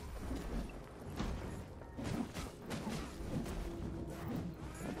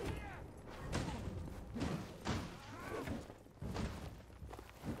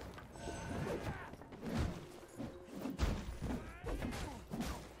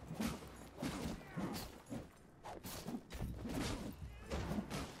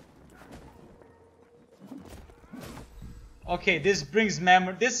Okay, this brings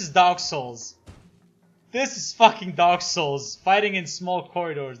memory. This is Dark Souls. This is fucking Dark Souls. Fighting in small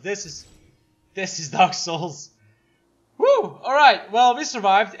corridors. This is Dark Souls. Woo! Alright, well, we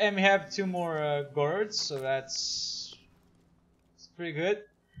survived and we have 2 more gourds, so that's pretty good.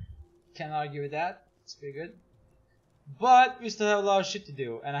 Can't argue with that. It's pretty good. But we still have a lot of shit to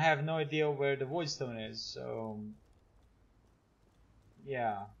do, and I have no idea where the Void Stone is, so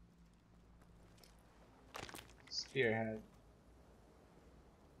yeah. Spearhead.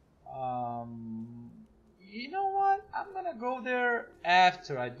 You know what? I'm gonna go there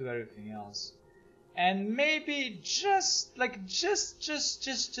after I do everything else. And maybe just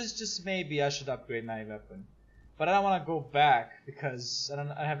maybe I should upgrade my weapon. But I don't want to go back because I don't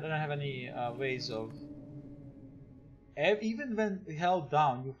have any ways of. Even when held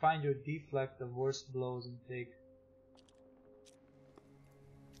down, you find your deflect the worst blows and take.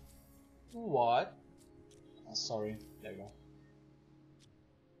 What? Oh, sorry. There you go.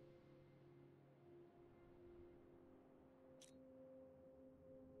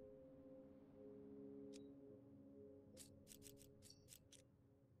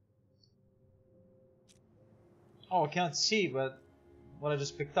 Oh, I cannot see, but what I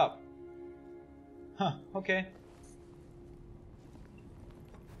just picked up. Huh, okay.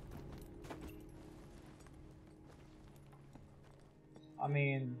 I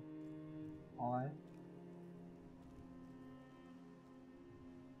mean, alright.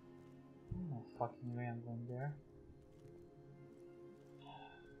 No fucking way I'm going there.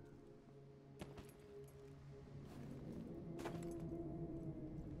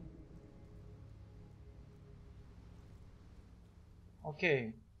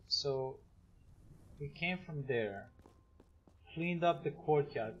 Okay, so we came from there, cleaned up the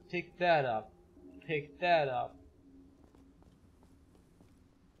courtyard, picked that up, picked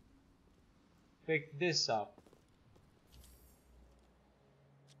this up,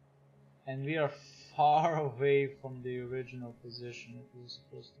 and we are far away from the original position it was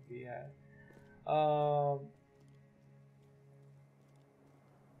supposed to be at.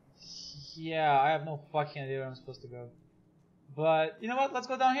 Yeah, I have no fucking idea where I'm supposed to go. But you know what? Let's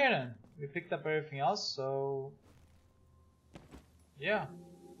go down here then. We picked up everything else, so yeah.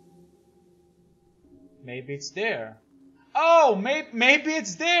 Maybe it's there. Oh, maybe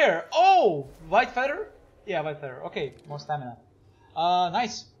it's there. Oh, white feather? Yeah, white feather. Okay, more stamina.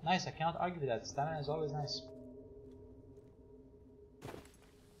 Nice. I cannot argue with that. Stamina is always nice.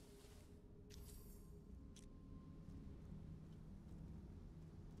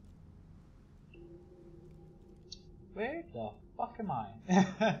 Where the fuck am I?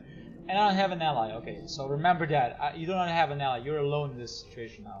 And I don't have an ally. Okay, so remember that. You do not have an ally. You're alone in this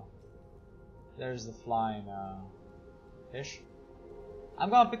situation now. There's the flying fish. I'm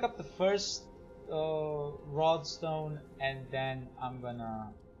gonna pick up the first rod stone, and then I'm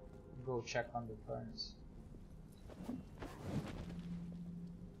gonna go check on the furnace.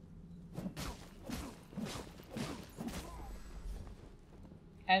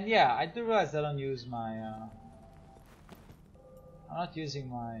 And yeah, I do realize I don't use my I'm not using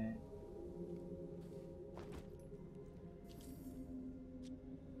my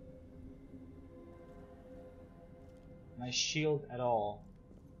shield at all.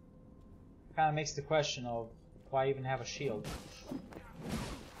 Kind of makes the question of why I even have a shield.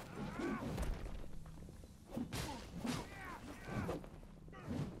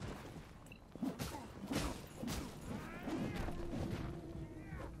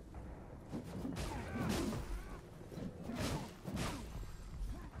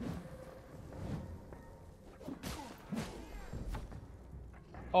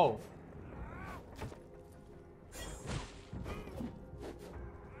 Oh.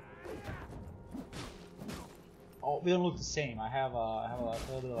 Oh, we don't look the same. I have a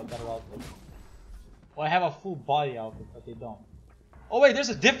little bit of a better outfit. Well, I have a full body outfit, but they don't. Oh wait, there's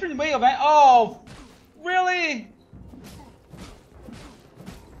a different way of. Oh, really?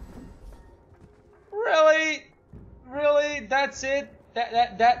 Really? That's it?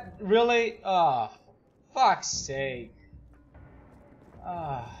 That really? Ah, fuck's sake.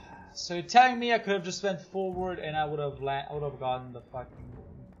 So you're telling me I could have just went forward and I would have gotten the fucking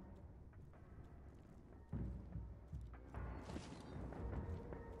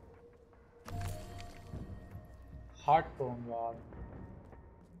heartbone rod.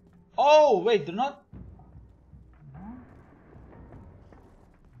 Oh wait, they're not.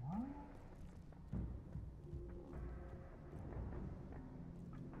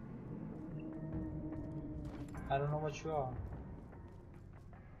 I don't know what you are.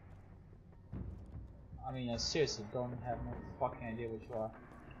 I mean, I seriously don't have no fucking idea what you are.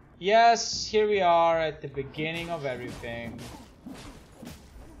 Yes, here we are at the beginning of everything.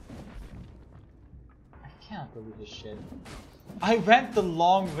 I can't believe this shit. I went the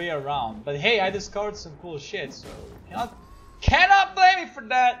long way around, but hey, I discovered some cool shit, so cannot blame me for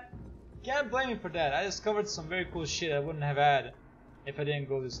that. Can't blame me for that. I discovered some very cool shit I wouldn't have had if I didn't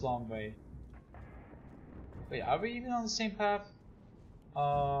go this long way. Wait, are we even on the same path?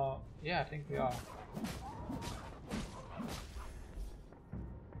 Yeah, I think we are.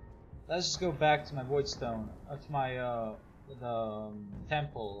 Let's just go back to my void stone, to my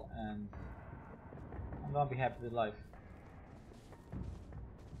temple, and I'm gonna be happy with life.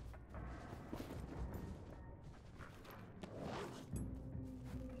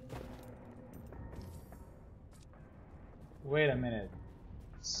 Wait a minute.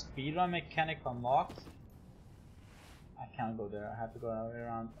 Speedrun mechanic unlocked? I can't go there. I have to go all the way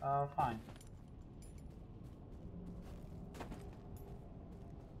around. Fine.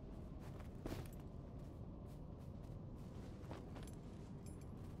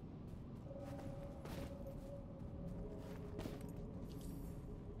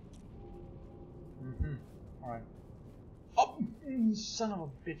 Alright. Oh, son of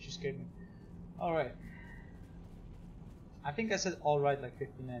a bitch, you scared me. Alright. I think I said alright like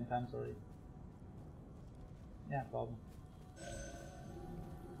 59 times already. Yeah, problem.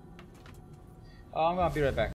 I'm gonna be right back.